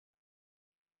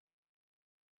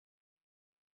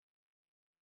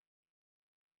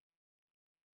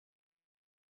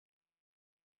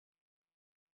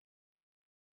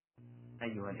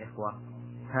أيها الإخوة،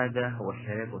 هذا هو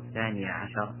الشريط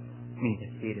 12 من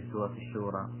تفسير سورة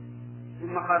الشورى.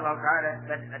 ثم قال الله تعالى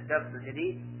بدء الدرس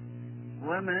الجديد: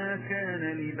 وما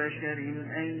كان لبشر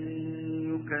أن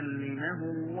يكلمه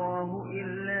الله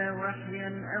إلا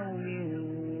وحيا أو من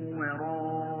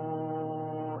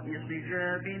وراء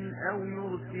حجاب أو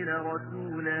يرسل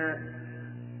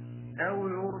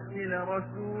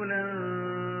رسولا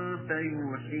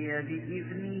فيوحي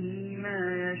بإذنه ما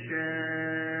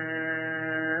يشاء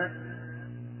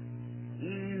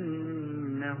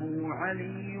إنه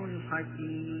علي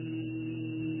حكيم.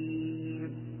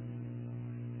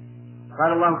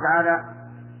 قال الله تعالى: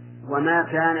 وما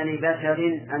كان لبشر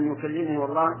أن يكلمه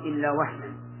الله إلا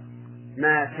وحيا.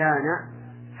 ما كان،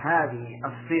 هذه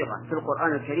الصيغة في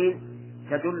القرآن الكريم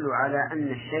تدل على أن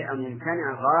الشيء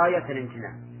ممتنع غاية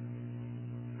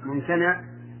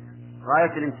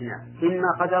الامتناع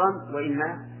إما قدرا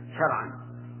وإما شرعا.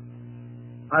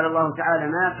 قال الله تعالى: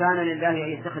 ما كان لله أن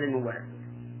يتخذ من ولد،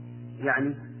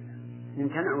 يعني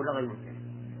ممتنع ولا غير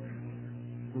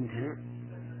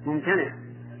ممتنع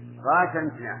غاية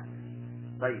الامتناع.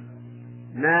 طيب،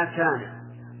 ما كان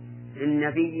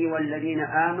للنبي والذين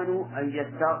آمنوا أن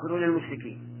يستغفروا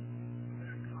للمشركين،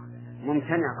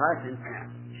 ممتنع غاية الامتناع،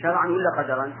 شرعا ولا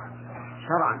قدرا؟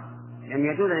 شرعا، لم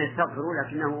يجوز أن يستغفروا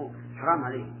لكنه حرام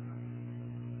عليه.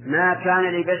 ما كان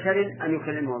لبشر أن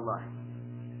يكلمه الله،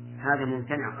 هذا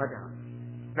ممتنع قدرا،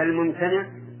 بل ممتنع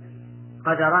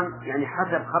قدرا، يعني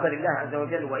حسب خبر الله عز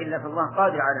وجل، وإلا فالله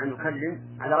قادر على أن يكلم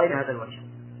على غير هذا الوجه،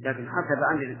 لكن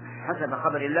حسب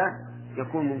خبر الله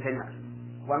يكون ممتنع.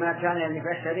 وما كان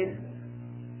لبشر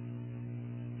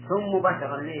ثم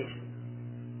بشرا، ليش؟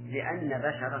 لأن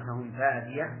بشرتهم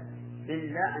بادية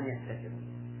إلا أن يستتروا.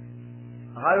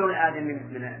 غير الآدم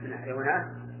من الحيوانات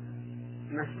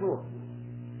مستور،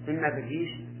 إما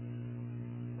بالريش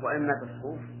وإما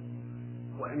بالصوف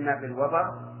وإما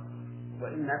بالوبر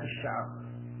وإما بالشعر.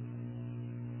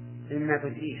 إما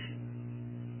بالريش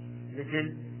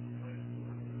مثل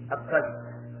الطبع،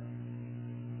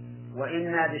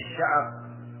 وإما بالشعر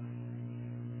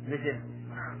مثل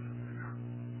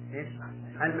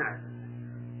المعز،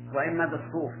 وإما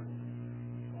بالصوف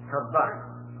كالضأن،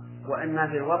 وإما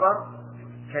بالوبر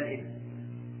كالإبل.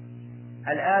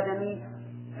 الآدمي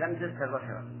لم تستر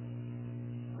بشرة،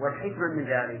 والحكمة من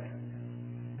ذلك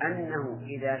أنه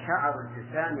إذا شعر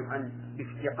الإنسان أن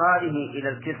بافتقاره إلى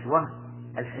الكسوة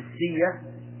الحسية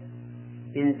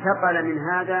انتقل من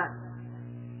هذا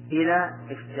إلى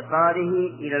افتقاره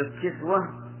إلى الكسوة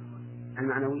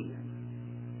المعنوية.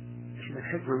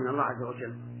 الحكمة من الله عز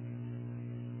وجل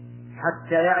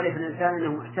حتى يعرف الإنسان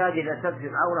أنه محتاج إلى ستر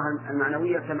العورة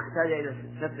المعنوية كما احتاج إلى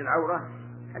ستر العورة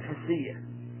الحسية.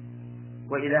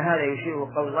 وإلى هذا يشير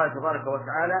قول الله تبارك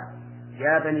وتعالى: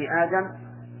 يا بني آدم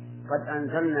قد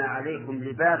أنزلنا عليكم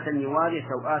لباسا يواري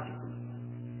سوآتكم،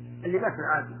 اللباس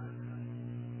العادي،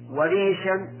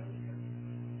 وريشا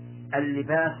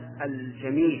اللباس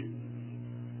الجميل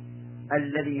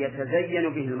الذي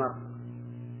يتزين به المرء.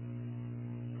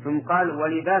 ثم قال: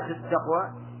 ولباس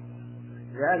التقوى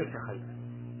ذلك خير.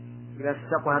 لباس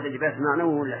التقوى هذا اللباس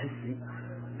معنوي ولا حسي؟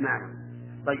 معنوي.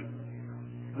 طيب،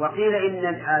 وقيل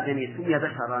إن الآدمي سمي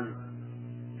بشرا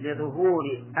لظهور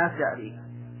أثر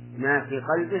ما في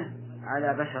قلبه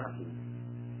على بشرته.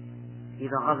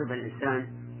 إذا غضب الإنسان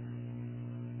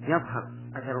يظهر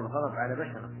أثر الغضب على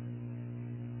بشرته.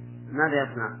 ماذا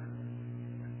يصنع؟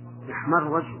 يحمر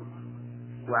وجهه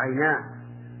وعيناه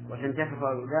وتنتفخ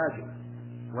أوداجه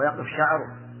ويقف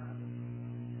شعره.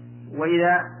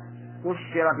 وإذا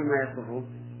بشر بما يسره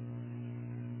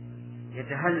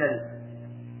يتهلل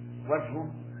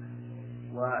وجهه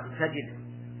وتجد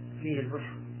فيه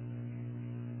البشر.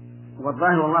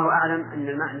 والظاهر والله أعلم أن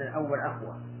المعنى الأول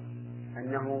أقوى،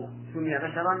 أنه سمي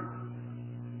بشرا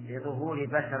لظهور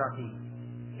بشرته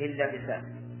إلا بسبب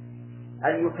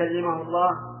أن يكلمه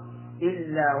الله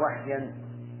إلا وحيا،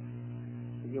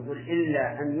 يقول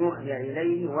إلا أن يوحي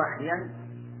إليه وحيا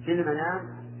في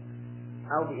المنام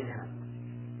أو بإلهام،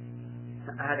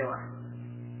 هذا واحد،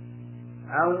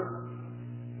 أو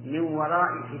من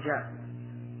وراء حجاب،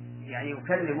 يعني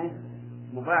يكلمه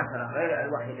مباشرة غير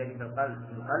الوحي الذي في القلب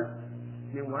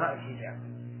من وراء الحجاب،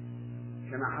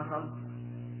 كما حصل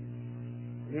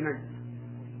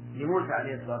لموسى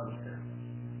عليه الصلاة والسلام،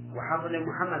 وحصل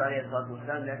لمحمد عليه الصلاة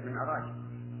والسلام لكن المعراج،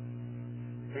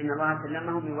 فإن الله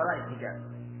كلمه من وراء الحجاب.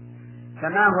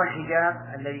 فما هو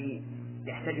الحجاب الذي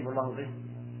يحتجب الله به؟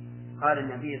 قال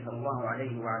النبي صلى الله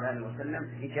عليه وعلى آله وسلم: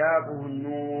 حجابه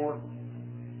النور،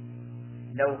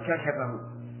 لو كشفه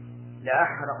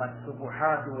لأحرقت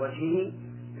سبحات وجهه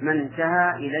ما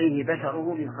انتهى إليه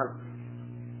بشره من خلقه.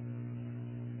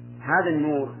 هذا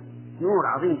النور نور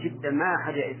عظيم جدا ما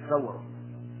أحد يتصوره.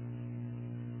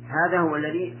 هذا هو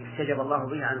الذي استجاب الله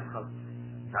به عن الخلق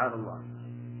تعالى الله.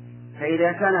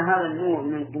 فإذا كان هذا النور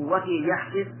من قوته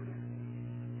يحدث،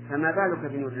 فما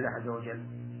بالك بنور الله عز وجل؟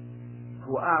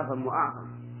 هو أعظم وأعظم.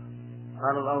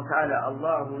 قال الله تعالى: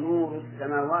 الله نور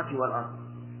السماوات والأرض.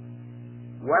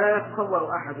 ولا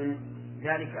يتصور أحد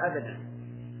ذلك أبدا،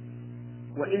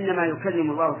 وإنما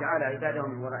يكلم الله تعالى عباده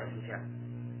من وراء الحجاب،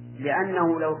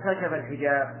 لأنه لو كشف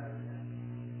الحجاب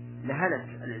لهلك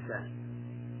الإنسان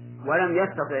ولم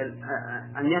يستطع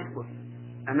أن يثبت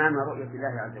أمام رؤية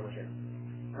الله عز وجل.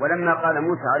 ولما قال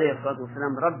موسى عليه الصلاة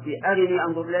والسلام: ربي أرني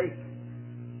أنظر إليك،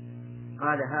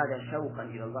 قال هذا شوقا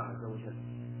إلى الله عز وجل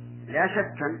لا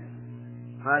شكا،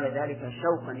 قال ذلك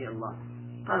شوقا إلى الله.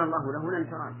 قال الله له: لن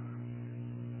تراني،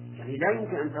 يعني لا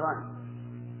يمكن أن تراني،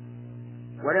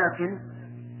 ولكن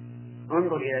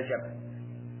انظر إلى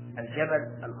الجبل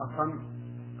الأصم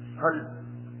الصلب،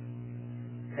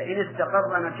 فإن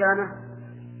استقر مكانه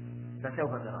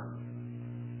فسوف تراني.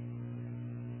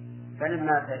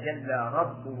 فلما تجلى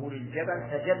ربه للجبل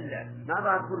تجلى، ما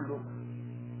ظهر كله،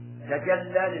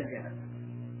 تجلى للجبل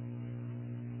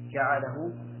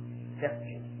جعله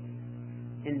دكا،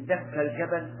 اندك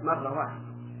الجبل مرة واحدة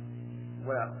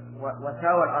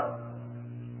وساوى الأرض.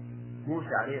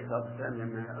 موسى عليه الصلاة والسلام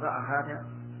لما رأى هذا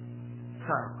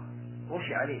صار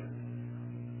غشي عليه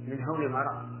من هول ما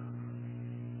رأى.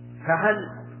 فهل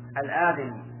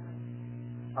الآدم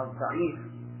الضعيف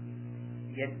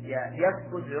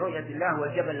يثبت برؤية الله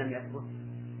والجبل لم يثبت؟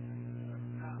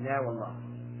 لا والله.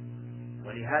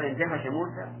 ولهذا اندهش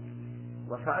موسى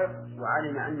وصعق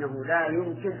وعلم أنه لا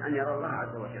يمكن أن يرى الله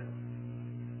عز وجل.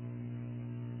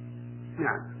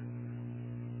 نعم.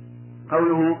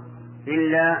 قوله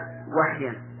إلا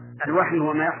وحيا، الوحي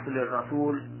هو ما يحصل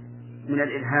للرسول من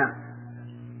الإلهام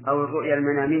أو الرؤيا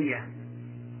المنامية،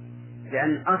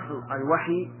 لأن أصل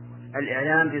الوحي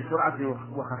الإعلام بسرعة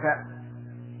وخفاء،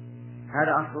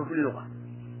 هذا أصله في اللغة.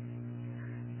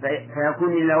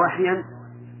 فيكون إلا وحيا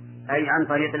أي عن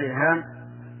طريق الإلهام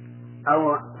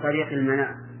أو طريق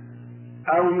المنام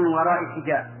أو من وراء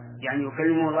حجاب، يعني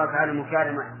يكلمه الله تعالى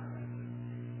مكالمة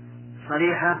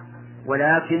صريحة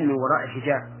ولكن من وراء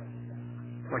حجاب،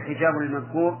 والحجاب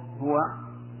المذكور هو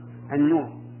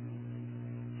النور،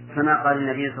 كما قال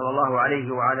النبي صلى الله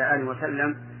عليه وعلى آله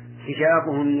وسلم: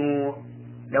 حجابه النور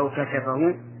لو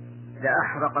كشفه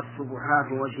لأحرقت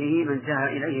سبحات وجهه ما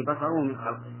انتهى إليه بصره من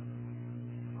خلقه.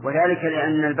 وذلك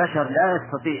لأن البشر لا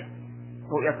يستطيع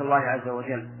رؤية الله عز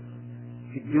وجل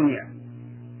في الدنيا.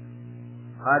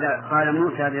 قال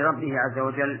موسى لربه عز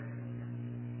وجل: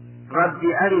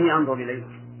 ربي أرني أنظر إليك،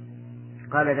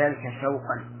 قال ذلك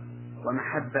شوقا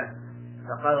ومحبة،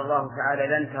 فقال الله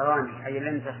تعالى: لن تراني، أي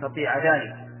لن تستطيع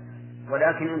ذلك،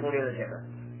 ولكن انظر إلى الجبل.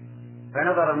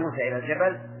 فنظر موسى إلى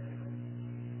الجبل،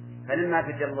 فلما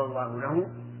تجلى الله له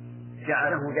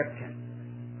جعله دكا،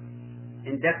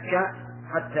 اندك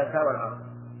حتى ساوى الأرض.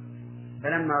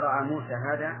 فلما رأى موسى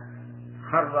هذا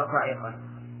خر صاعقا،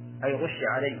 أي غش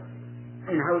عليه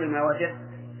من هول ما وجد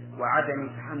وعدم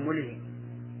تحمله.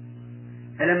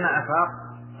 فلما أفاق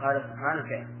قال: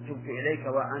 سبحانك تبت إليك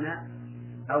وأنا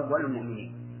أول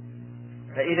المؤمنين.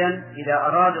 إذا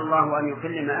أراد الله أن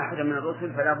يكلم أحدا من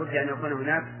الرسل فلا بد أن يكون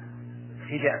هناك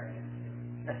حجاب.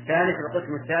 الثالث،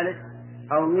 القسم الثالث: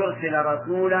 أو يرسل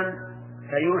رسولا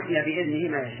فيوحي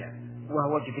بإذنه ما يشاء،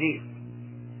 وهو جبريل،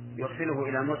 يرسله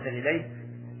إلى مرسل إليه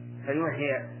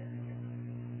فيوحي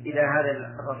إلى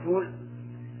هذا الرسول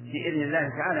بإذن الله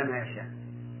تعالى ما يشاء.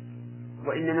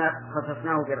 وإنما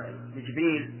خصصناه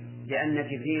بجبريل لأن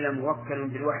جبريل موكل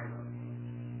بالوحي،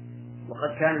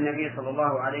 وقد كان النبي صلى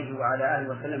الله عليه وعلى آله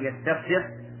وسلم يستفتح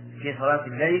في صلاة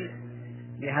الليل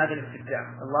بهذا الاستفتاح: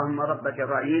 اللهم رب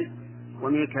جبرائيل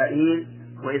وميكائيل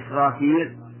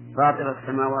وإسرافيل فاطر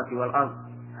السماوات والأرض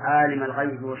عالم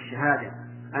الغيب والشهادة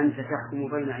أنت تحكم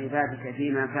بين عبادك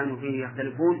فيما كانوا فيه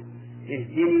يختلفون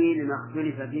اهدني لما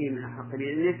اختلف فيه من الحق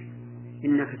بإذنك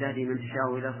إنك تهدي من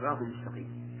تشاء إلى صراط مستقيم.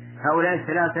 هؤلاء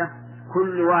الثلاثة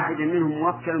كل واحد منهم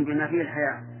موكل بما فيه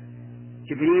الحياة: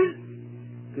 جبريل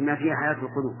بما فيه حياة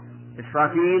القلوب،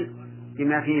 إسرافيل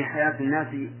بما فيه حياة الناس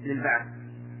للبعث،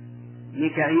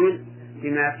 ميكائيل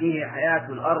بما فيه حياة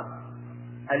الأرض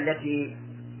الذي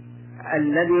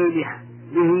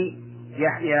به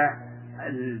يحيا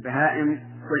البهائم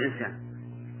والإنسان.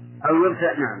 أو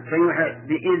يرسل فيوحي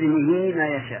بإذنه ما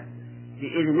يشاء،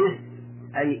 بإذنه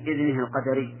أي إذنه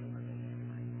القدري،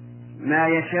 ما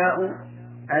يشاء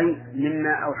أي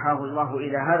مما أوحاه الله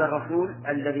إلى هذا الرسول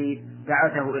الذي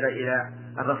بعثه إلى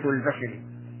الرسول البشري.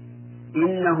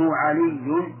 إنه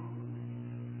علي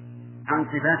عن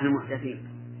صفات المحدثين.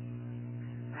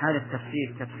 هذا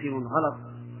التفسير تفسير غلط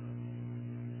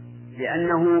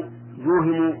لأنه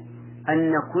يوهم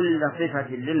أن كل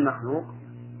صفة للمخلوق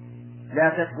لا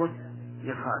تثبت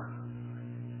للخالق،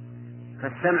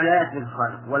 فالسمع لا يثبت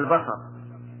للخالق، والبصر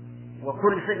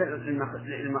وكل صفة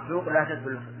للمخلوق لا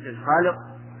تثبت للخالق.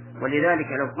 ولذلك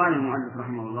لو قال المؤلف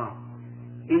رحمه الله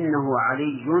إنه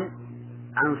علي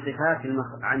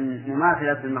عن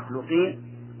مماثلة المخلوقين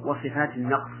وصفات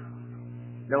النقص،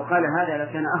 لو قال هذا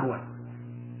لكان أهون،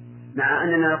 مع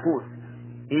أننا نقول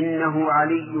إنه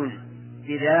علي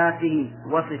بذاته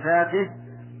وصفاته،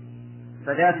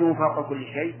 فذاته فوق كل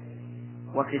شيء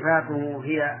وصفاته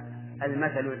هي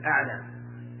المثل الأعلى،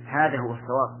 هذا هو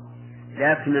الصواب.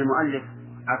 لكن المؤلف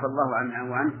عفى الله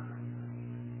عنه وعنه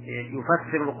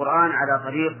يفسر القرآن على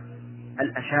طريق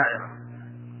الأشاعرة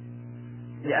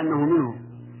لأنه منهم،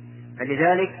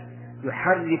 فلذلك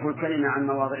يحرف الكلمة عن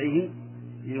مواضعه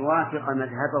ليوافق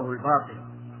مذهبه الباطل،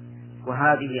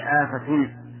 وهذه آفة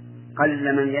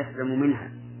قل من يسلم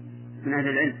منها من أهل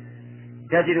العلم.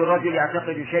 تجد الرجل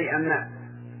يعتقد شيئا ما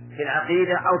في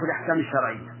العقيدة أو في الأحكام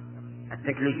الشرعية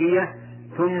التكليفية،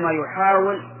 ثم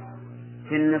يحاول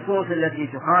في النصوص التي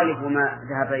تخالف ما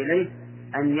ذهب إليه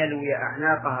أن يلوي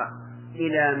أعناقها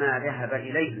إلى ما ذهب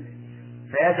إليه،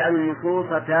 فيجعل النصوص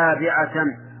تابعة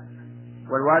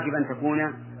والواجب أن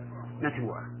تكون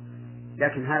متبوعة.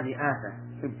 لكن هذه آفة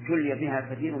ابتلي بها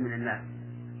كثير من الناس.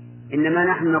 إنما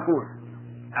نحن نقول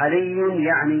علي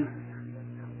يعني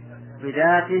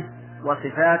بذاته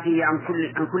وصفاته عن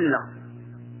كل نقص،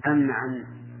 أما عن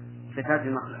صفات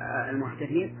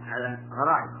المحدثين على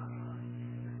غرائب.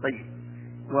 طيب،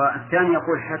 والثاني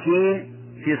يقول حكيم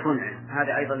في صنعه،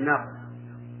 هذا أيضا ناقص،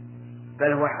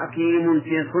 بل هو حكيم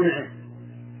في صنعه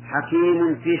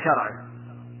حكيم في شرعه.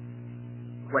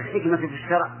 والحكمة في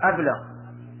الشرع أبلغ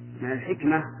من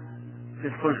الحكمة في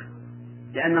الصنع،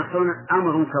 لأن الصنع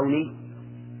أمر كوني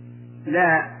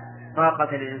لا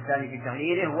طاقة للإنسان في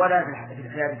تغييره ولا في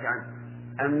الحيادة عنه.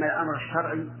 أما الأمر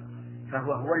الشرعي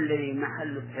فهو الذي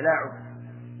محل التلاعب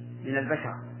من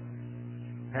البشر،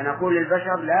 فنقول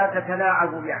للبشر لا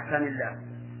تتلاعبوا بأحكام الله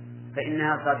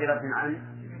فإنها صادرة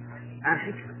عن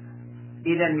حكمة.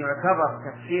 إذن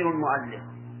يعتبر تفسير المؤلف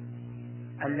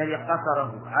الذي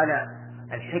قصره على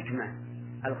الحكمة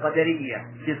القدرية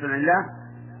في صنع الله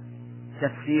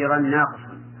تفسيرا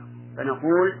ناقصا،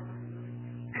 فنقول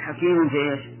حكيم في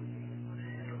إيش؟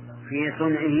 في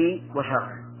صنعه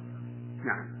وشرعه.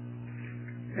 نعم.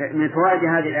 من فوائد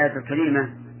هذه الآية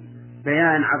الكريمة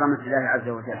بيان عظمة الله عز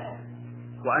وجل،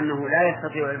 وأنه لا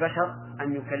يستطيع البشر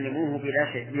أن يكلموه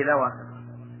بلا واسطة،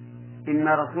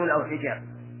 إما رسول أو حجاب،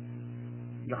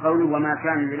 لقوله وما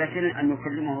كان لبشر أن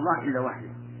يكلمه الله إلا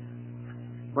وحده.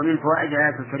 ومن فوائد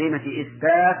الآية الكريمة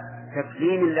إثبات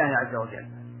تكليم الله عز وجل،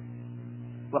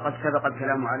 وقد سبق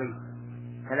الكلام عليه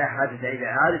فلا حاجة إلى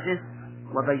إعادته،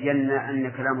 وبينا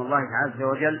أن كلام الله عز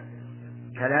وجل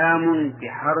كلام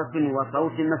بحرف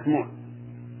وصوت مسموع،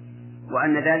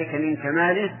 وأن ذلك من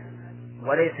كماله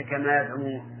وليس كما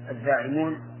يزعم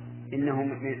الزاعمون إنه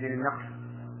من النقص.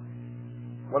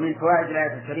 ومن فوائد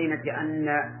الآية الكريمة أن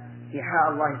إيحاء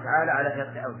الله تعالى على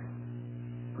ثلاثة أوجه: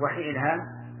 وحي إلهام،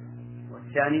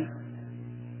 والثاني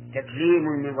تكليم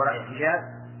من وراء حجاب،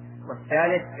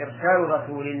 والثالث إرسال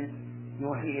رسول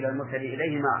يوحي إلى المرسل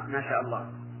إليه ما شاء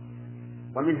الله.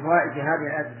 ومن فوائد هذه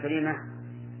الآية الكريمة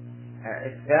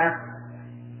إثبات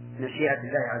مشيئة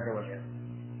الله عز وجل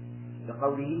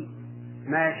بقوله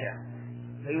ما يشاء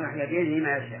فيوحي بيده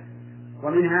ما يشاء.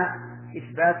 ومنها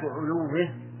إثبات علوه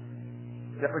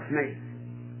بقسمين: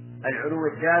 العلو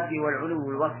الذاتي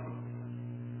والعلو الوصفي.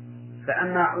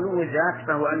 فأما علو الذات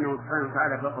فهو أنه سبحانه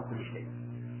وتعالى فوق كل شيء،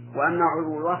 وأما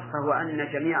علو الوصف فهو أن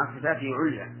جميع صفاته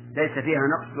عليا ليس فيها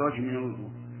نقص بوجه من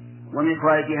الوجوه. ومن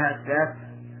فوائدها إثبات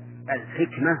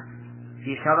الحكمة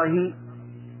في شرعه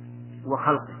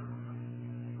وخلقه،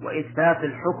 وإثبات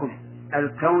الحكم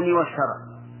الكوني والشرع،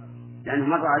 لأنه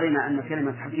مر علينا أن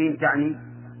كلمة حكيم تعني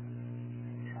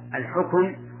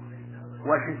الحكم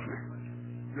والحكمة.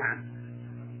 نعم.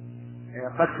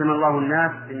 قسم الله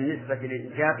الناس بالنسبة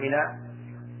للإنجاب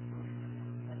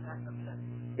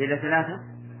إلى ثلاثة،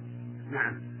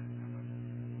 نعم،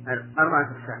 4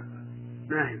 أقسام.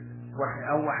 ما هي؟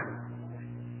 واحد،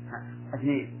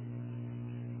 2،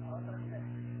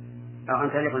 أو أن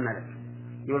طريق الملك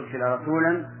يرسل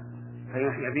رسولا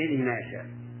فيوحي بيده ما يشاء.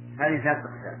 هذه 3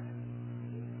 أقسام.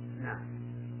 نعم.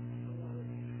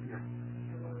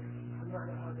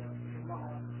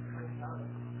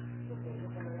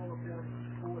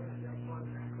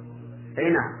 أي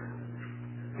نعم،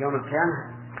 يوم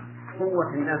القيامة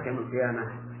قوة الناس يوم القيامة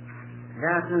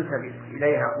لا تنسب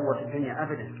إليها قوة الدنيا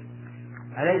أبدا.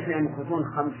 أليس يمكثون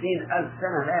 50,000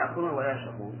 سنة لا يأكلون ولا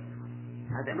يشربون؟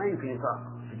 هذا ما يمكن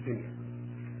يطاق في الدنيا.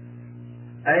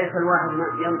 أليس الواحد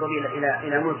ينظر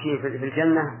إلى ملكه في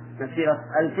الجنة مسيرة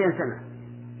 2000 سنة،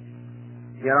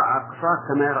 يرى أقصاه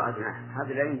كما يرى أدناه؟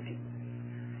 هذا لا يمكن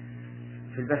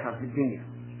في البشر في الدنيا.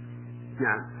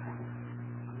 نعم.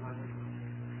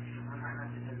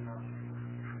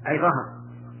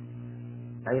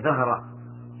 أي ظهر.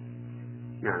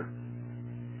 نعم.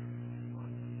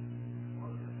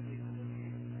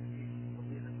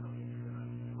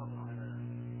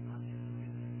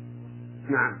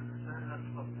 نعم.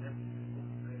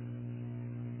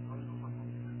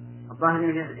 الظاهر أنه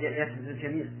يسجد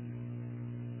الجميع.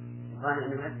 الظاهر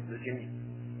أنه يسجد الجميع.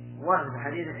 ورد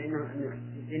الحديث أنه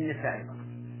للنساء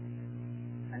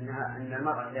أن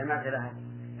المرأة إذا مات لها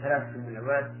 3 من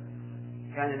الأولاد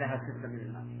كان لها 6 من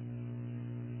المال.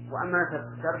 وأما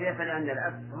التربية فلأن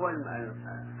الأب هو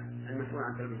المسؤول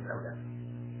عن تربية الأولاد.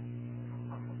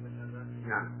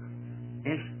 نعم.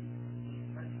 إيش؟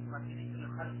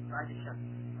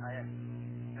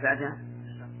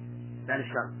 بعد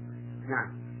الشر.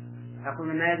 نعم. أقول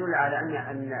ما يدل على أن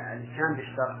الإسلام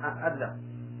بالشر أبلغ،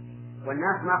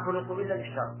 والناس ما خلقوا إلا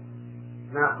للشر،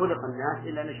 ما خلق الناس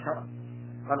إلا للشر.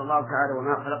 قال الله تعالى: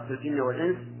 وما خلقت الجن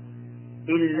والإنس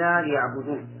إلا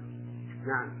ليعبدون.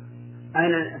 نعم.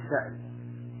 أين السائل؟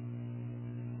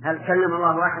 هل كلم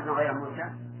الله أحدا غير موسى؟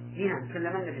 نعم،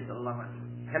 كلم النبي صلى الله عليه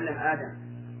وسلم، كلم آدم،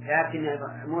 لكن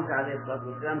موسى عليه الصلاة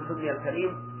والسلام سمي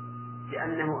الكريم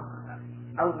لأنه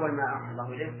أول ما أوحى الله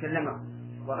إليه كلمه،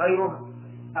 وغيره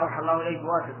أوحى الله إليه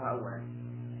بواسطة أولا.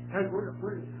 فيقول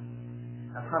كل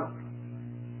الخلق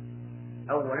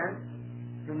أولا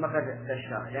ثم بدأ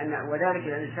الشرع، وذلك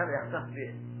لأن الشرع يختص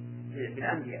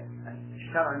بالأنبياء.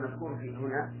 الشرع المذكور فيه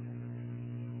هنا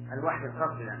الوحي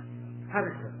الخاص بالأنبياء، هذا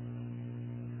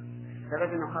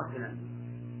السبب أنه خاص بالأنبياء.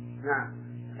 نعم.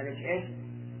 هذا إيش؟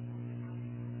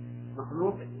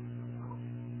 مخلوق.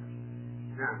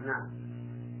 نعم.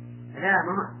 لا،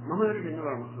 ما هو يريد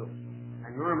النور المخلوق.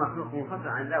 النور المخلوق منفصل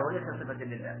عن الله وليس صفة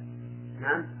لله.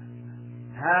 نعم.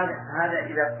 هذا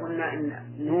إذا قلنا إن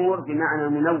نور بمعنى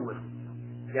منور،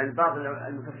 يعني بعض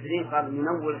المفسرين قال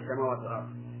منور السماوات والأرض،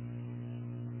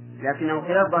 لكنه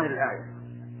خلاف ظاهر الآية.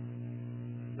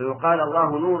 فيقال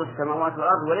الله نور السماوات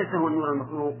والأرض وليس هو النور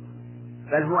المخلوق،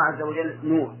 بل هو عز وجل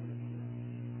نور،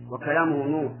 وكلامه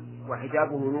نور،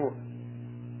 وحجابه نور.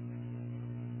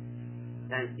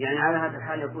 يعني على هذا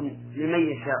الحال يكون لمن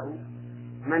يشاء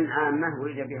من عامة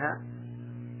ورد بها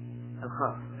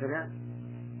الخاص. كذا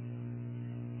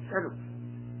سلو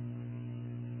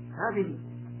هذه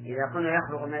إذا قلنا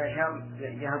يخلق ما يشاء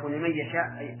يهب لمن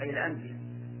يشاء أي الأنبياء.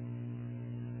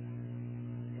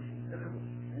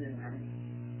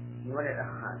 ولا الأخ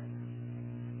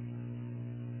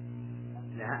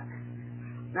لا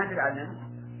ما تتعلم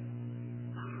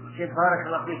شيء. بارك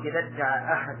الله فيك إذا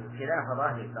ادعى أحد خلاف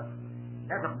ظاهر اللفظ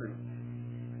لا تقبله.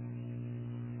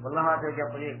 والله عز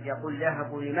وجل يقول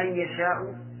يهب لمن يشاء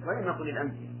ولم يقل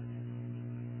الأنبياء.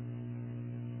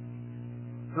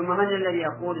 ثم من الذي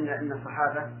يقول إن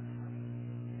الصحابة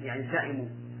يعني سائموا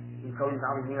من كون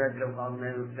بعضهم يولد له وبعضهم لا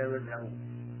يولد له،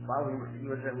 بعضهم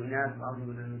يولد له إناث وبعضهم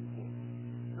يولد له ذكور؟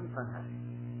 من قال هذا؟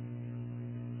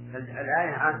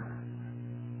 الآية عامة،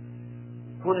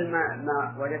 كل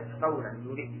ما وجدت قولا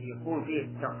يكون فيه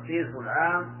تخصيص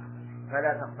العام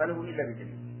فلا تقبله إلا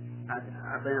بدليل.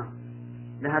 أعطيناه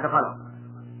لهذا غلط.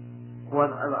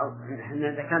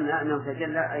 احنا ذكرنا أنه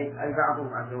تجلى أي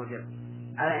بعضه عز وجل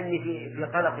على أن في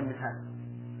قلق المثال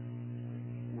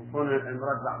يكون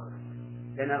المراد بعضه،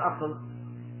 لأن الأصل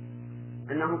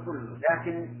أنه كله،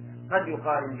 لكن قد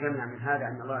يقال إن جمع من هذا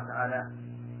أن الله تعالى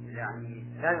يعني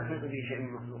لا يحيط به شيء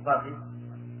من مخلوقاته،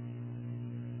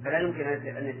 فلا يمكن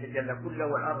أن يتجلى كله،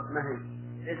 والأرض مهل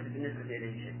ليس بالنسبة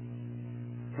إليه شيء.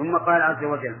 ثم قال عز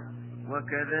وجل: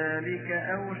 وكذلك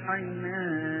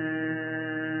أوحينا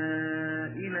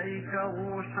إليك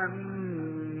روحا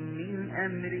من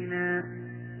أمرنا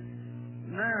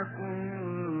ما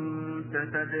كنت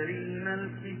تدري ما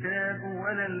الكتاب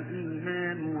ولا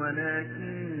الإيمان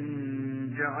ولكن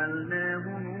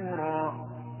جعلناه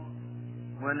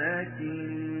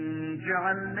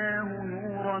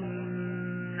نورا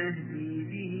نهدي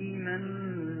به من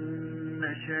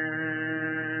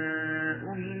نشاء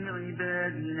من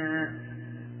عبادنا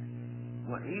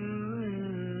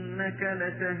وإنك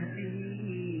لتهدي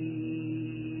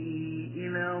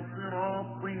إلى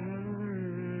صراط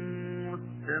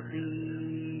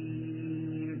مستقيم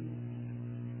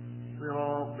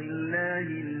صراط الله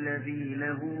الذي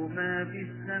له ما في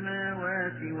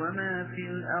السماوات وما في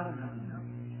الأرض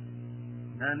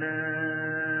ألا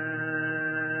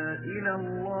إلى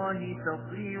الله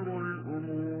تصير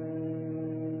الأمور.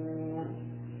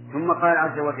 ثم قال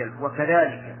عز وجل: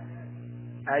 وكذلك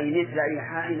أي مثل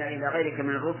إيحائنا إلى غيرك من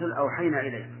الرسل أوحينا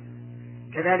إليك.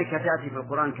 كذلك تأتي في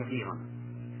القرآن كثيرا.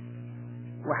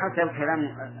 وحتى الكلام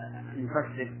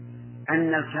المفسر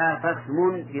أن الكاف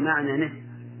اسم بمعنى مثل،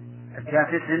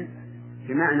 الكاف اسم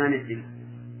بمعنى مثل،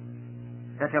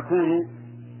 فتكون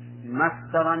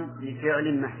مصدرا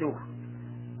لفعل محذوف،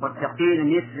 والتقدير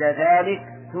مثل ذلك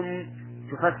ثم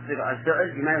تفسر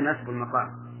الفعل بما يناسب المقام،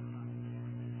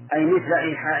 أي مثل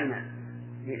إيحائنا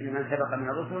لمن سبق من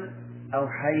الرسل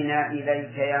أوحينا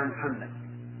إليك يا محمد.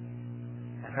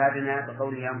 أفادنا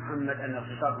بقوله يا محمد أن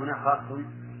الخطاب هنا خاص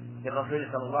بالرسول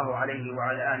صلى الله عليه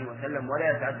وعلى آله وسلم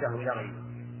ولا يتعداه إلى غيره.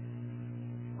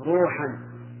 روحا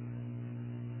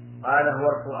قال هو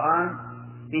القرآن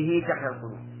به تحيا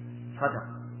القلوب، صدق.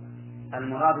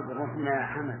 المراد بالروح هنا يا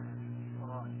حمد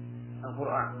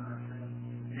القرآن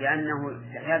لأنه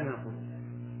تحيا به القلوب.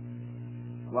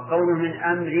 وقوله من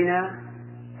أمرنا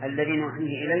الذي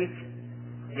نوحيه إليك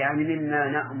يعني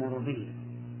مما نأمر به،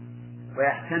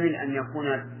 ويحتمل أن يكون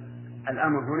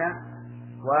الأمر هنا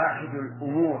واحد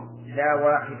الأمور لا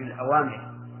واحد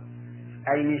الأوامر،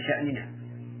 أي من شأننا.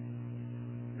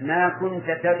 ما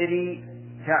كنت تدري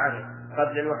تعرف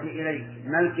قبل الوحي إليك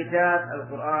ما الكتاب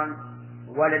القرآن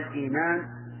ولا الإيمان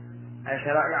أي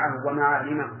شرائعه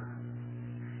ومعالمه.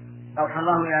 أوحى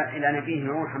الله إلى نبيه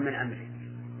نوحا من أمره،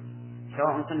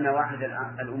 سواء قلنا واحد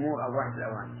الأمور أو واحد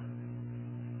الأوامر.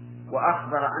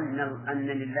 وأخبر أن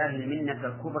لله المنة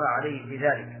الكبرى عليه في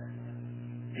ذلك،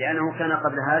 لأنه كان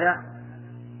قبل هذا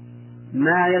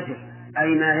ما يدري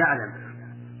أي ما يعلم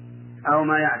أو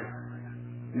ما يعرف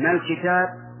ما الكتاب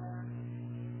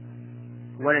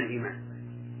ولا الإيمان.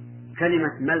 كلمة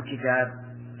ما الكتاب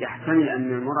يحتمل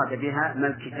أن المراد بها ما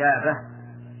الكتابة،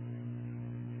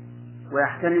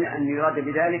 ويحتمل أن يراد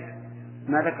بذلك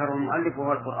ما ذكره المؤلف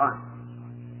وهو القرآن.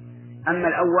 أما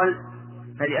الأول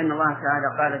فلأن الله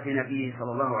تعالى قال في نبيه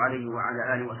صلى الله عليه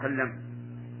وعلى آله وسلم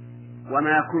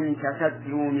وما كنت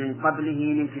تتلو من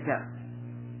قبله من كتاب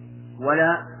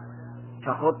ولا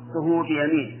تخطه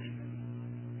بيمينك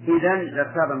إذن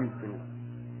لارتاب من الذنوب.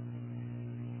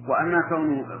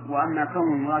 وأما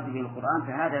كون المراد به القرآن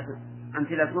فهذا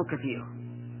أمثلته كثيرة.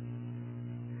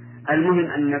 المهم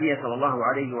أن النبي صلى الله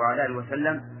عليه وعلى آله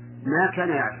وسلم ما كان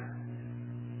يعرف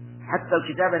حتى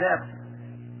الكتاب ذات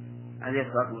عليه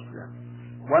الصلاة والسلام،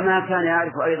 وما كان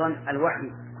يعرف أيضا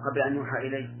الوحي قبل أن يوحى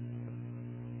إليه.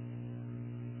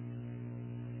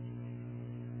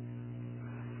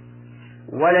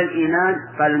 ولا الإيمان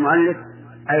قال المؤلف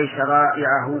أي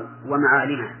شرائعه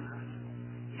ومعالمه،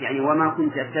 يعني وما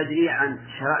كنت تدري عن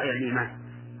شرائع الإيمان.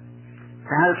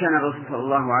 فهل كان الرسول صلى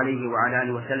الله عليه وعلى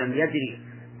آله وسلم يدري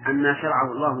عما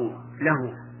شرعه الله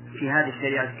له في هذه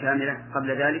الشريعة الكاملة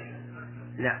قبل ذلك؟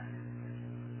 لا،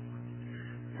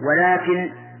 ولكن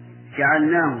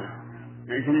جعلناه.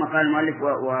 ثم قال المؤلف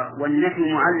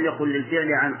والنفي معلق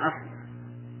للفعل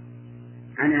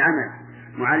عن العمل،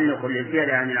 معلق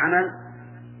للفعل عن العمل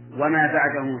وما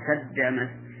بعده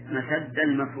مسد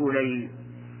المفعولين.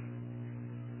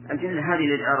 الجملة هذه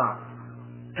للإعراب.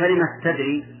 كلمة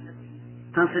تدري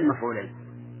تنصب مفعولين،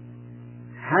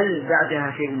 هل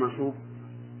بعدها شيء منصوب؟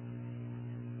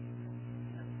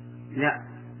 لا،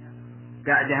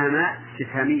 بعدها ما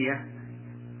استفهامية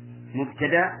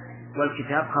مبتدأ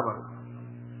والكتاب خبر،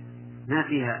 ما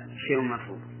فيها شيء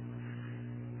منصوب.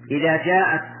 إذا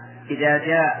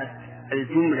جاءت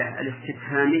الجملة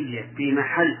الاستفهامية في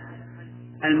محل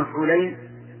المفعولين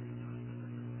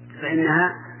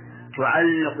فإنها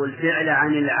تعلق الفعل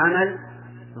عن العمل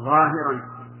ظاهرا،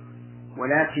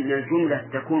 ولكن الجملة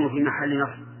تكون في محل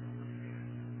نصب.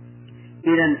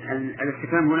 إذن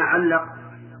الاستفهام هنا علق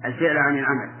الفعل عن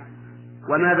العمل،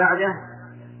 وما بعده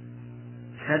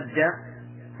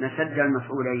مسد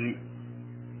المفعولين.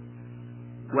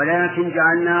 ولكن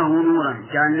جعلناه نورا،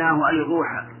 جعلناه أي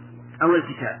روحا أو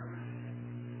الكتاب،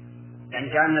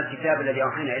 يعني جعلنا الكتاب الذي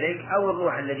أوحينا إليك أو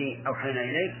الروح الذي أوحينا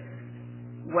إليك،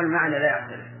 والمعنى لا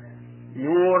يختلف.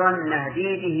 نورا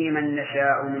نهدي به من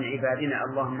نشاء من عبادنا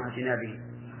اللهم اهدنا به.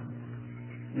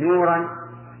 نورا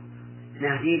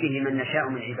نهدي به من نشاء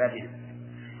من عبادنا.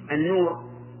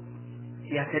 النور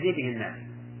يهتدي به الناس،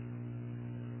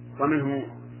 ومنه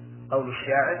قول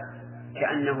الشاعر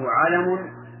كأنه علم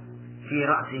في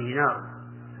رأسه نار،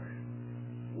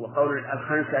 وقول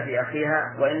الخنسة في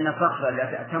أخيها وإن فخرا لا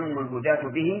تأتم الهداة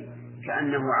به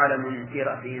كأنه علم في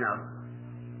رأسه نار،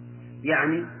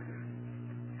 يعني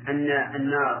أن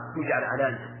النار تجعل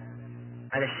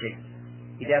على الشيء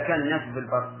إذا كان الناس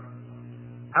بالبر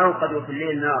أوقدوا في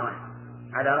الليل نارا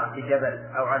على رأس جبل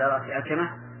أو على رأس أكمة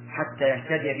حتى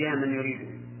يهتدي بها من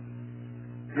يريده.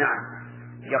 نعم،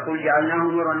 يقول جعلناه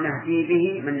نورا نهدي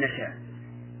به من نشاء،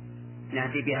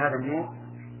 نهدي بهذا النور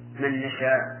من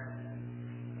نشاء،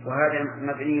 وهذا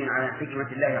مبني على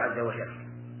حكمة الله عز وجل،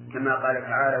 كما قال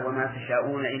تعالى: وما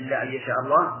تشاءون إلا أن يشاء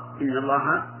الله إن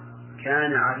الله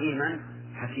كان عليما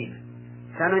حكيما.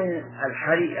 فمن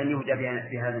الحري أن يهدى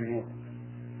بهذا النور؟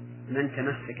 من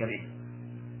تمسك به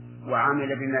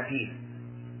وعمل بما فيه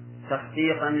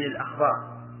تصديقا للأخبار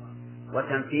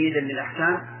وتنفيذا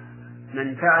للأحكام.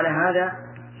 من فعل هذا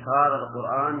صار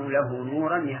القرآن له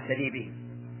نورا يهتدي به،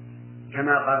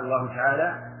 كما قال الله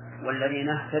تعالى: والذين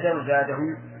اهتدوا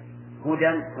زادهم هدى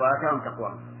وآتاهم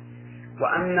تقواهم.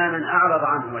 وأما من أعرض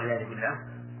عنه والعياذ بالله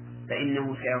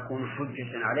فإنه سيكون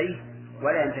حجة عليه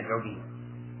ولا ينتفع به.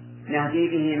 نهدي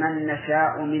به من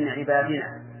نشاء من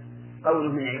عبادنا.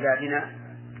 قوله من عبادنا،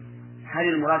 هل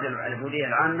المراد العبودية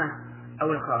العامة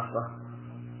أو الخاصة؟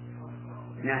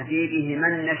 نهدي به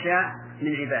من نشاء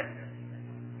من عبادنا،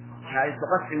 هذه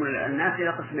تقسم الناس إلى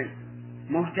قسمين: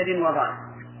 مهتد وضال.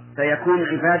 فيكون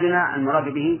عبادنا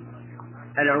المراد به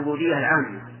العبودية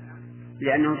العامة،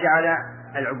 لأنه جعل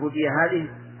العبودية هذه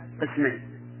قسمين: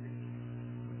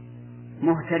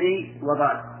 مهتدي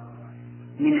وضال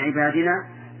من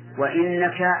عبادنا.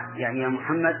 وإنك يعني يا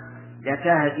محمد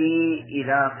لتهدي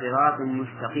إلى صراط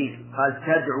مستقيم. قال: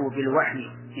 تدعو بالوحي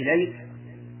إليك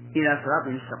إلى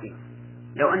صراط مستقيم.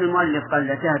 لو أن المؤلف قال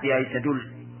لتهدي أي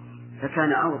تدل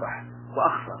فكان أوضح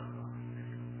وأخصر.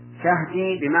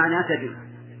 تهدي بمعنى تدل،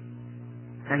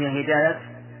 فهي هداية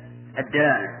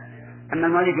الدلالة. أما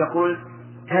المؤلف يقول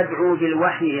تدعو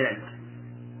بالوحي إليك،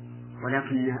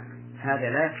 ولكن هذا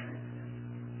لا يكفي،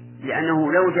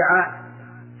 لأنه لو دعا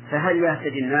فهل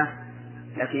يهتدي الناس؟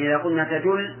 لكن إذا قلنا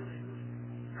تدل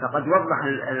فقد وضح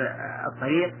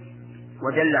الطريق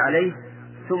ودل عليه،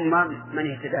 ثم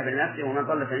من اهتدى بالناس ومن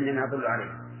ضل فإنما يضل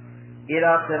عليه.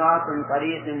 إلى صراط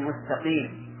طريق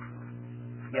مستقيم،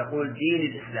 يقول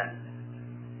دين الإسلام،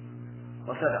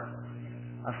 وصدق.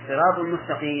 الصراط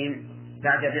المستقيم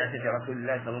بعد بعثة رسول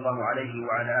الله صلى الله عليه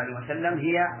وعلى آله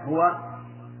وسلم هو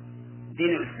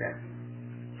دين الإسلام.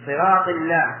 صراط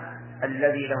الله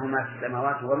الذي له ما في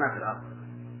السماوات وما في الأرض.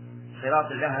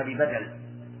 صراط الله هذه بدل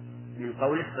من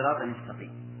قول الصراط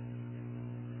المستقيم.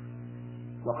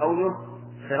 وقوله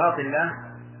صراط الله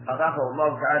أضافه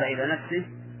الله تعالى إلى نفسه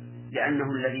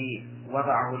لأنه الذي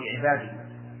وضعه لعباده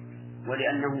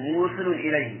ولأنه موصل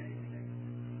إليه.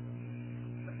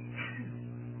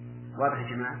 واضح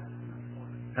يا جماعة؟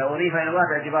 فأضيف إلى الله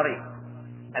باعتبارين: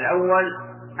 الأول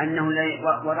أنه الذي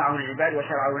وضعه للعباد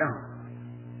وشرعه لهم،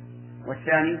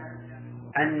 والثاني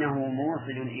أنه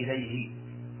موصل إليه.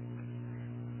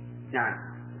 نعم،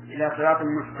 إلى صراط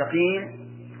مستقيم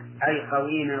أي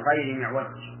قويم غير معوج.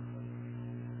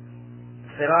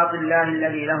 صراط الله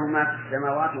الذي له ما في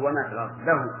السماوات وما في الأرض.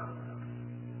 له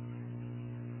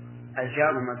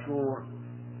الجار مجرور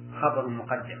خبر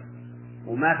مقدم،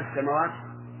 وما في السماوات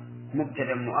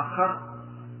مبتدأ مؤخر،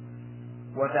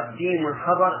 وتقديم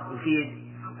الخبر يفيد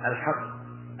الحصر،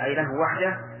 أي له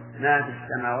وحده ما في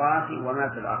السماوات وما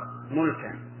في الأرض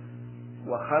ملكا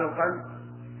وخلقا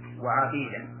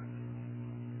وعبيدا.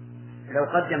 لو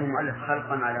قدم المؤلف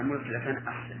خلقا على ملك لكان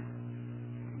أحسن،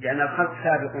 لأن الخلق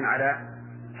سابق على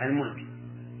الملك،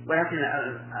 ولكن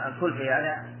الكل في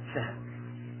هذا سهل.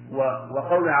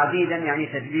 وقول عبيدا يعني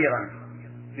تدبيرا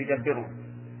يدبره.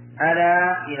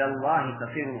 ألا إلى الله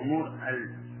تصير الأمور.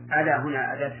 ألا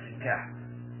هنا أداة استفتاح،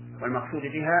 والمقصود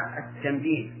بها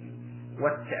التنبيه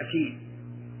والتأكيد.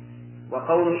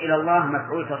 وقوله إلى الله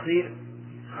مفعول تصير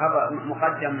خبر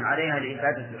مقدم عليها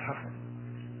لإفادة الحصر،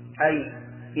 أي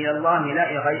إلى الله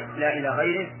لا إلى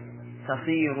غيره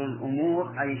تصير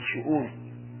الأمور، أي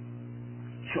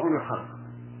شؤون الخلق.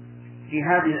 في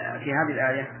هذه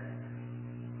الآية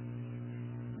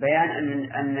بيان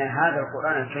أن هذا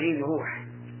القرآن الكريم روح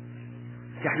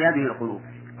تحيا به القلوب.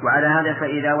 وعلى هذا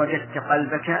فإذا وجدت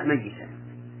قلبك ميتا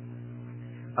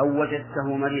أو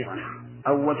وجدته مريضا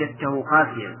أو وجدته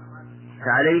قاسيا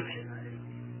فعليك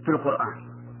في القرآن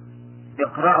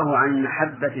اقرأه عن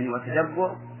محبة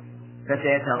وتدبر،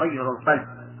 فسيتغير القلب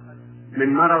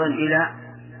من مرض إلى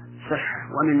صحة،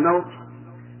 ومن موت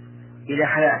إلى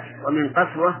حياة، ومن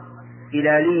قسوة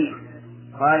إلى لين.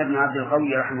 قال ابن عبد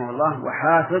القوي رحمه الله: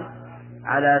 وحافظ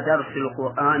على درس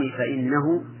القرآن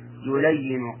فإنه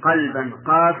يلين قلبا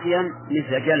قاسيا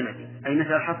مثل جلمة، أي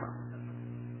مثل الحصى.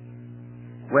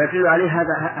 ويدل عليه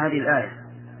هذه الآية.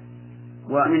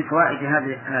 ومن فوائد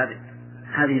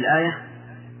هذه الآية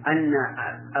أن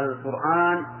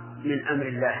القرآن من أمر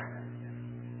الله،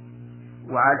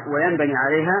 وينبني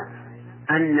عليها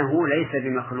أنه ليس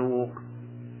بمخلوق.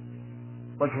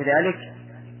 وجه ذلك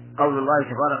قول الله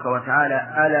تبارك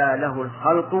وتعالى: ألا له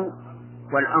الخلق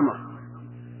والأمر،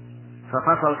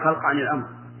 ففصل الخلق عن الأمر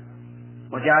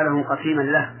وجعله قسيما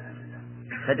له.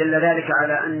 فدل ذلك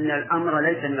على أن الأمر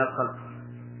ليس من الخلق،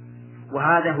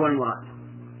 وهذا هو المراد.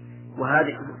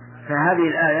 فهذه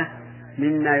الآية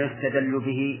مما يستدل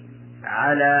به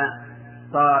على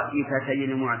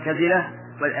طائفتين المعتزلة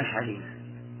والأشعرية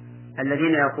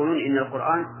الذين يقولون إن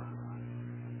القرآن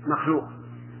مخلوق.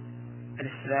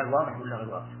 الاستدلال واضح ولا غير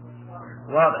واضح؟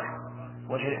 واضح.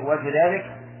 وجه ذلك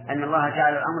أن الله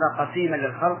جعل الأمر قسيما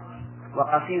للخلق،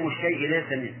 وقسيم الشيء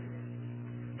ليس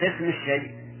قسم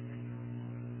الشيء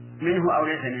منه أو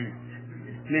ليس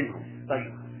منه.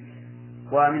 طيب،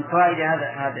 ومن فوائد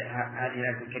هذه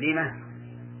الآية الكريمة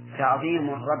تعظيم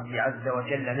الرب عز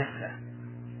وجل نفسه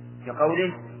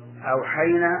بقوله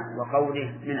أوحينا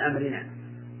وقوله من أمرنا،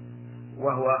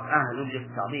 وهو أهل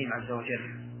للتعظيم عز وجل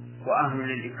وأهل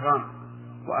للإكرام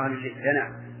وأهل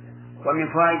للثناء. ومن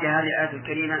فوائد هذه الآية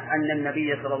الكريمة أن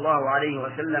النبي صلى الله عليه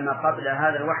وسلم قبل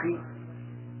هذا الوحي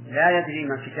لا يدري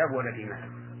ما الكتاب ولا الإيمان،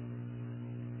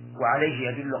 وعليه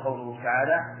يدل قوله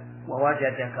تعالى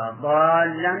ووجدك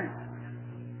ضالا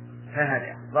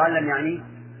فهدى. ضالا يعني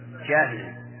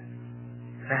جاهلا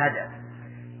فهدى.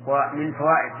 ومن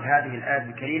فوائد هذه الآية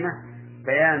الكريمة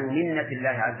بيان منة الله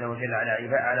عز وجل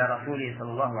على رسوله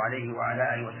صلى الله عليه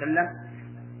وعلى آله وسلم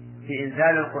في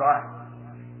إنزال القرآن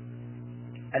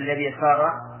الذي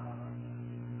صار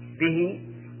به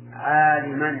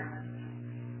عالما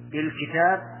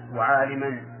بالكتاب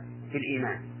وعالما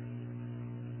بالإيمان.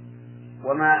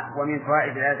 ومن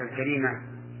فوائد الآية الكريمة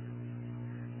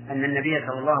أن النبي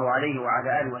صلى الله عليه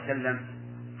وعلى آله وسلم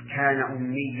كان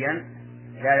أميا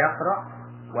لا يقرأ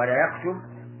ولا يكتب،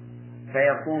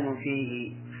 فيكون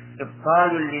فيه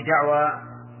إبطال لدعوى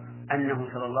أنه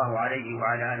صلى الله عليه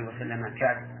وعلى آله وسلم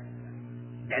كاتب،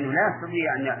 لأنه لا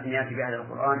يستطيع أن يأتي بهذا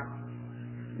القرآن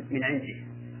من عنده.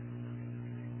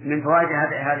 من فوائد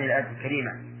هذه الآية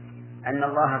الكريمة أن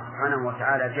الله سبحانه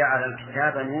وتعالى جعل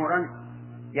الكتاب نورا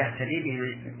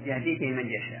يهدي به من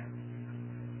يشاء.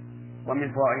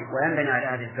 وينبني على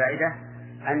هذه الفائدة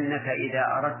أنك إذا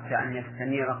أردت أن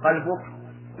يستنير قلبك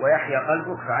ويحيا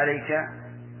قلبك فعليك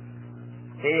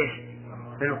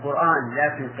بالقرآن،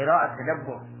 لكن قراءة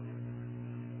تدبر.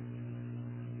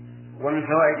 ومن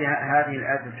فوائد هذه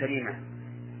الآية الكريمة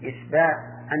إثبات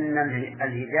أن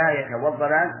الهداية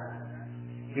والضلال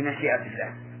بمشيئة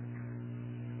الله،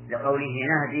 لقوله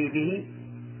نهدي به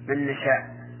من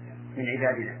نشاء من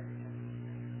عبادنا.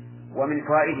 ومن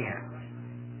فوائدها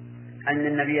أن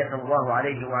النبي صلى الله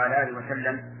عليه وعلى آله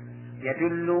وسلم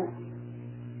يدل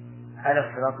على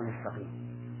الصراط المستقيم،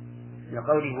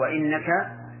 لقوله وإنك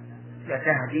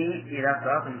لتهدي إلى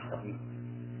صراط مستقيم.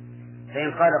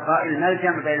 فإن قال قائل ما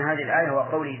الجمع بين هذه الآية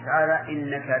وقوله تعالى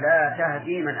إنك لا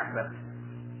تهدي من أحببت؟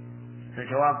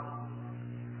 فالجواب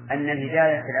أن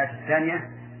الهداية في الآية الثانية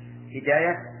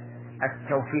هداية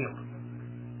التوفيق،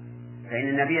 فإن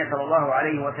النبي صلى الله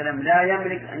عليه وسلم لا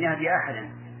يملك أن يهدي أحدا.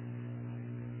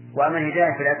 وأما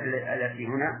الهداية في الآية التي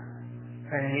هنا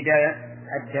فهي هداية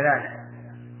الدلالة.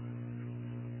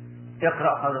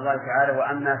 اقرأ قول الله تعالى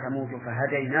وأما ثمود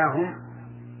فهديناهم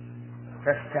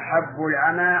فاستحبوا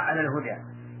العمى على الهدى.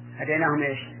 هديناهم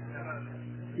إيش؟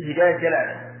 هداية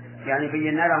دلالة، يعني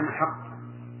بينا لهم الحق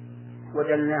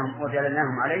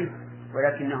ودللناهم عليه،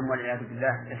 ولكنهم والعياذ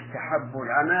بالله استحبوا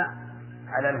العمى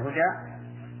على الهدى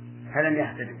فلم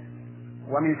يهتدوا.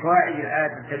 ومن فوائد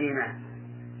الآية الكريمة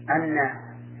أن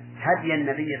هدي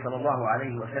النبي صلى الله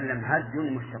عليه وسلم هدي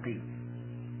مستقيم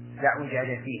لا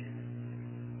عوجاج فيه،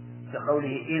 كقوله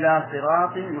إلى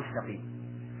صراط مستقيم،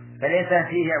 فليس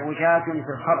فيه اعوجاج في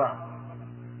الخبر،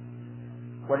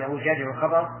 والاعوجاج في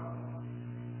الخبر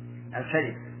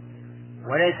الكذب،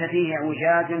 وليس فيه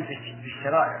اعوجاج في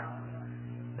الشرائع،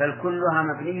 بل كلها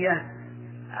مبنية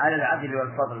على العدل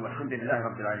والفضل، والحمد لله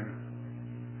رب العالمين.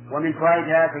 ومن فوائد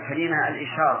هذه الكلمة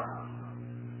الإشارة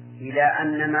إلى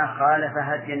أن ما خالف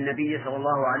هدي النبي صلى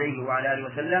الله عليه وعلى آله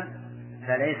وسلم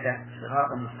فليس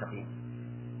صراطا مستقيم،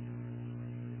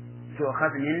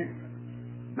 تؤخذ من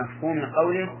مفهوم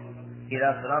قوله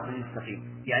إلى صراط مستقيم،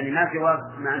 يعني ما في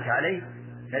ما أنت عليه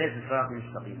فليس صراط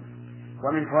مستقيم.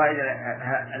 ومن فوائد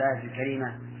الآية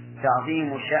الكريمة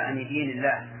تعظيم شأن دين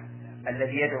الله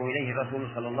الذي يدعو إليه الرسول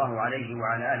صلى الله عليه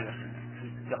وعلى آله وسلم،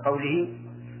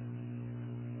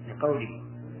 لقوله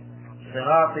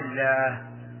صراط الله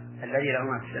الذي له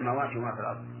ما في السماوات وما في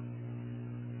الأرض.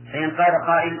 فإن قال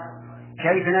قائل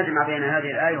كيف نجمع بين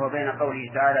هذه الآية وبين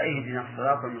قوله تعالى اهدنا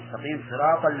الصراط المستقيم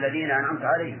صراط الذين أنعمت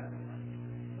عليهم،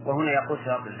 وهنا يقول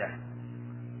صراط الله؟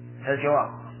 فالجواب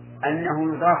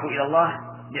أنه يضاف إلى الله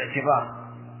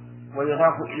باعتبار،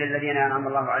 ويضاف إلى الذين أنعم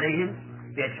الله عليهم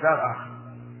باعتبار آخر.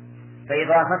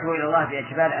 فإضافته إلى الله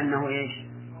باعتبار أنه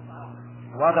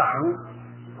وضعه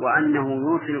وأنه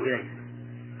يوصل إليه،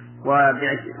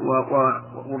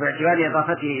 وباعتبار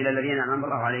إضافته إلى الذين أنعم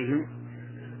الله عليهم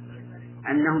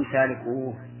أنهم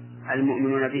سالكوه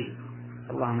المؤمنون به،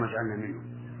 اللهم اجعلنا منهم.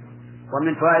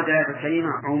 ومن فوائد الآية الكريمة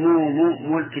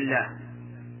عموم ملك الله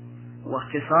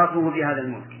واختصاصه بهذا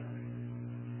الملك.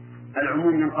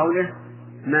 العموم من قوله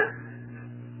ما،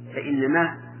 فإن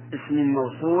ما اسم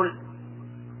موصول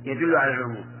يدل على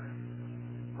العموم،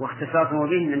 واختصاصه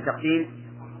به من تقديم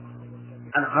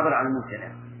الخبر على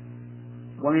المبتدأ.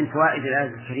 ومن فوائد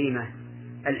الآية الكريمة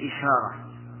الإشارة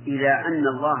إلى أن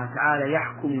الله تعالى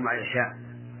يحكم ما يشاء،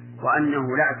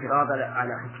 وأنه لا اعتراض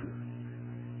على حكمه،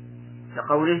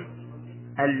 كقوله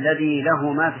الذي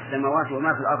له ما في السماوات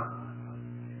وما في الأرض،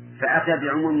 فأتى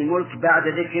بعموم الملك بعد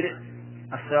ذكر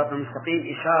الصراط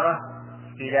المستقيم، إشارة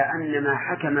إلى أن ما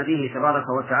حكم به تبارك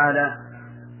وتعالى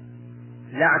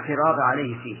لا اعتراض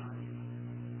عليه فيه.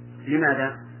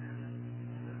 لماذا؟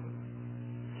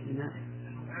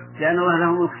 لأن الله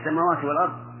له ملك السماوات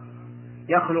والأرض،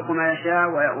 يخلق ما يشاء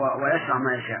ويشرع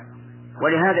ما يشاء.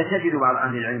 ولهذا تجد بعض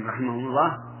أهل العلم رحمهم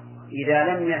الله إذا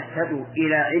لم يهتدوا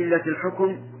إلى علة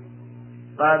الحكم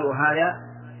قالوا هذا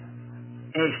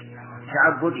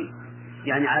تعبدي،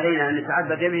 يعني علينا أن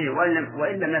نتعبد به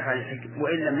وإن لم نفعل الحكمة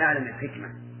وإن لم نعلم الحكمة.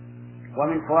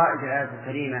 ومن فوائد الآية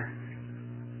الكريمة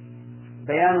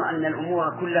بيان أن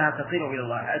الأمور كلها تصير إلى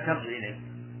الله، أي ترجع إليه،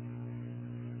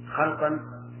 خلقا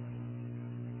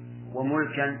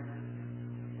وملكا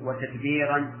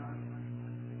وتدبيرا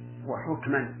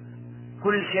وحكما،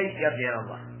 كل شيء يرجع إلى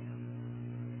الله.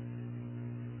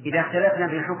 إذا اختلفنا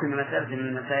في حكم مسألة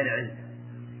من مسائل العلم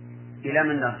إلى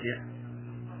من نرجع؟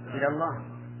 إلى الله.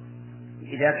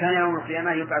 إذا كان يوم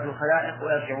القيامة يبعث الخلائق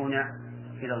ويرجعون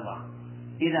إلى الله،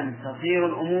 إذن تصير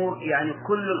الأمور، يعني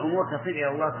كل الأمور تصير إلى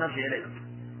الله، ترجع إليه،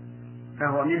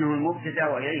 فهو منه المبتدأ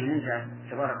وإليه منتهى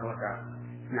تبارك وتعالى.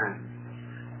 نعم.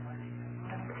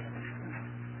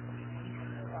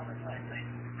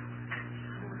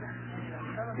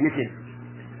 مثل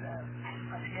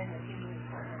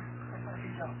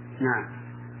نعم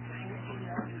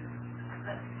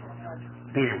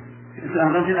بين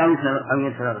الرجل أو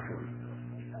يرسل الرسول،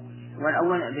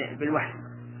 والأول بالوحي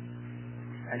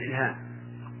الإلهام.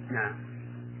 نعم.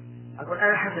 أقول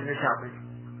أنا حسب نشاطه،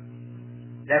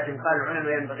 لكن قال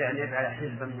العلماء ينبغي أن يفعل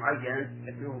حزبا معينا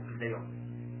يتلوه كل يوم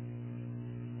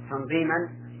تنظيما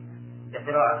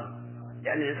لقراءته،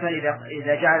 لأن الإنسان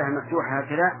إذا جعلها مفتوحة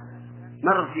هكذا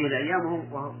مرت فيه الأيام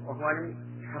وهو لم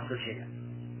يحصل شيئا.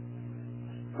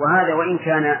 وهذا وإن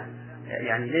كان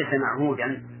يعني ليس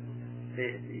معهودا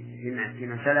في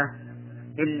مسألة،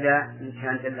 إلا إن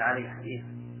كان دل عليه حديث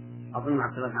أظن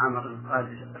عبد الله بن عمر قال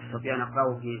استطيع أن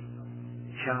أقرأه في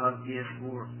شهر، في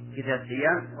أسبوع، في 3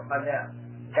 أيام، وقال لا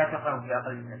تقرأه في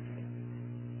أقل من 3 أيام.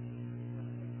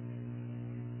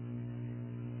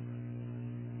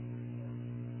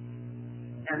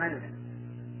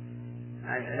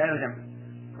 لا يلزم.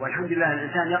 والحمد لله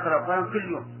الإنسان يقرأ القرآن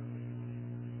كل يوم.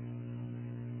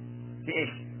 في إيش؟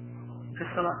 في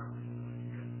الصلاة.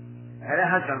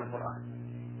 لا هجر من القرآن.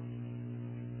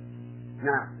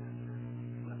 نعم.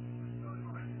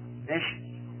 إيش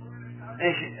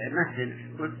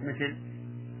مثل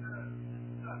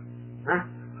ها؟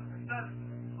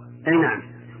 أي نعم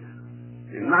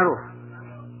معروف.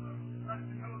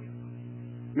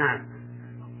 نعم.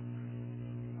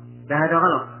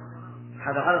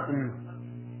 هذا غلط منه.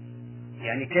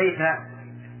 يعني كيف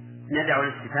ندع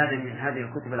الاستفادة من هذه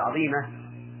الكتب العظيمة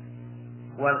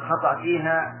والخطأ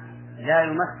فيها لا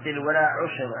يمثل ولا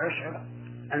عشر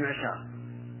المعشار.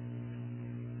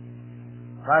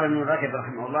 قال ابن رجب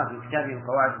رحمه الله في كتابه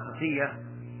القواعد الفقهية: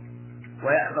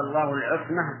 ويأبى الله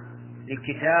العصمة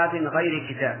لكتاب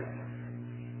غير كتابه،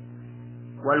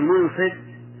 والمنصف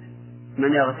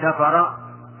من اغتفر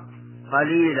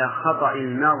قليل خطأ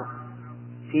المرء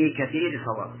في كثير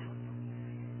صواب.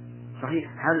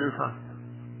 صحيح هذا الإنصاف.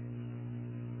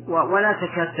 ولا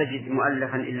تكاد تجد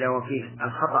مؤلفا إلا وفيه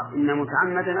الخطأ إن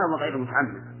متعمدا أو غير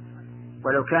متعمد،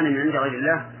 ولو كان من عند غير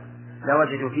الله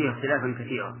لوجدوا فيه اختلافا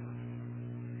كثيرا.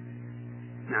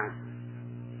 نعم.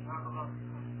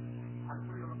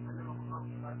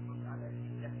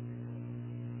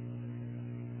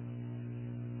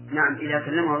 نعم إذا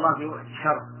كلمه الله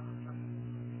بشرع،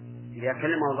 إذا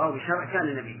كلمه الله بشرع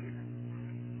كان نبيا،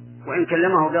 وإن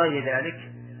كلمه بغير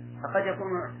ذلك فقد يكون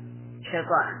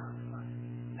شيطانا.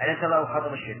 أليس الله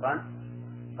خاطب الشيطان؟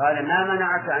 قال: ما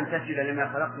منعك أن تسجد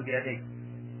لما خلقت بيديك؟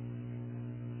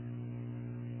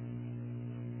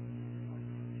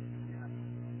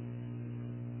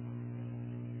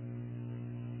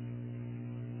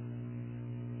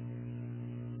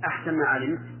 أحسن ما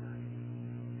علمت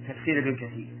تفسير ابن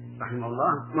كثير رحمه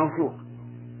الله موثوق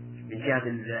من جهة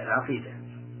العقيدة،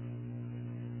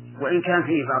 وإن كان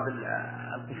فيه بعض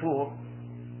القصور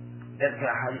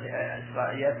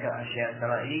يذكر أشياء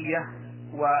إسرائيلية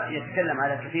ويتكلم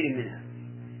على كثير منها.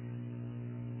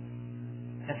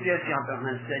 تفسير الشيخ عبد الرحمن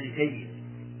السعدي جيد،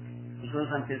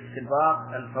 خصوصا في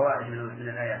استنباط الفوائد من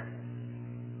الآيات.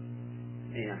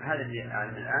 هذا اللي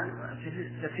أعلم الآن.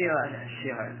 تفسير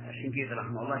الشيخ الشنقيطي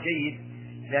رحمه الله جيد،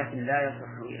 لكن لا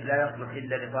يصلح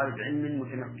إلا لطالب علم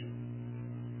متمكن.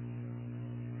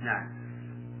 نعم.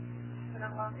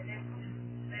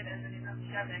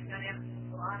 الشافعي كان يختم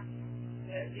القرآن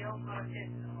يوم مرتين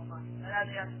في رمضان، فلا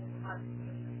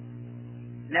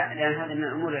لا، لأن هذا من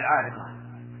الأمور العارضة،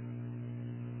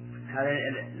 هذا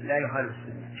لا يخالف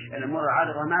السنة. الأمور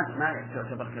العارضة ما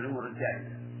تعتبر كالأمور الدائمة.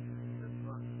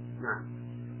 نعم.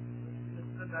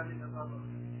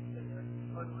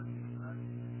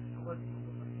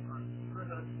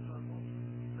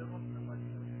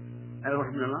 الوحي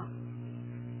من الله.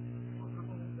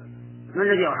 ما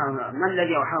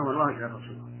الذي أوحاه الله إلى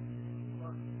الرسول؟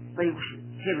 طيب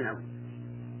شيء من أول،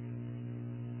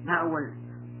 ما أول،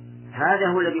 هذا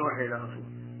هو الذي أوحى إلى الرسول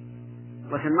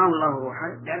وسماه الله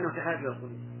روحا لأنه تحدث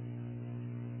رسوله.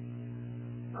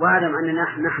 وهذا أننا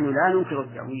نحن لا ننكر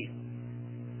التأويل،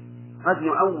 قد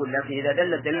نؤول، لكن إذا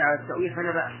دل الدليل على التأويل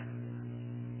فلا بأس.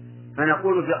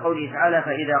 فنقول في قوله تعالى: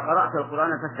 فإذا قرأت القرآن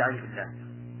فاستعذ بالله،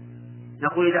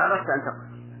 نقول إذا أردت أن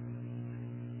تقرأ.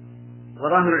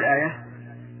 وظاهر الآية: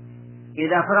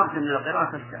 إذا فرغت من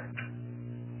القراءة فاستعذ،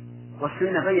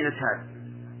 والسنة بينت هذا.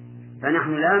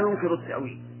 فنحن لا ننكر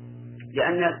التأويل،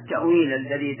 لأن التأويل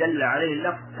الذي دل عليه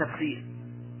اللفظ تفسير،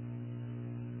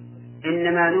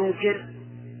 إنما ننكر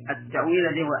التأويل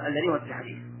الذي هو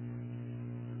التحريف.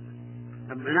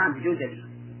 نعم، بدون دليل.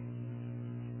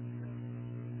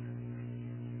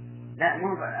 لا،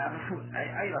 مو الرسول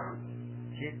أيضا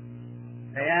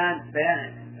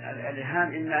بيان الإلهام،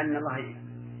 إما أن الله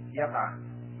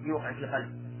يوقع في قلب،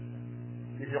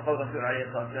 مثل قول الرسول عليه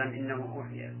الصلاة والسلام: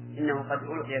 إنه قد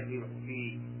ألقي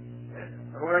في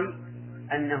روعي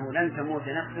أنه لن تموت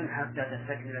نفس حتى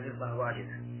تستكمل رزقها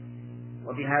واجبا.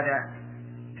 وبهذا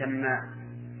تم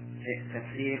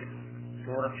تفسير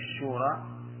سورة الشورى،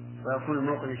 ويكون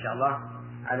الموقف إن شاء الله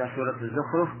على سورة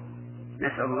الزخرف.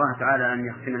 نسأل الله تعالى أن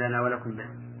يختم لنا ولكم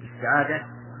بالسعادة،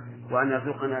 وأن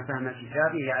يرزقنا فهم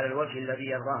كتابه على الوجه الذي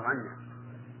يرضاه عنا،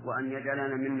 وأن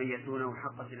يجعلنا ممن يتلونه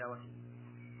حق تلاوته.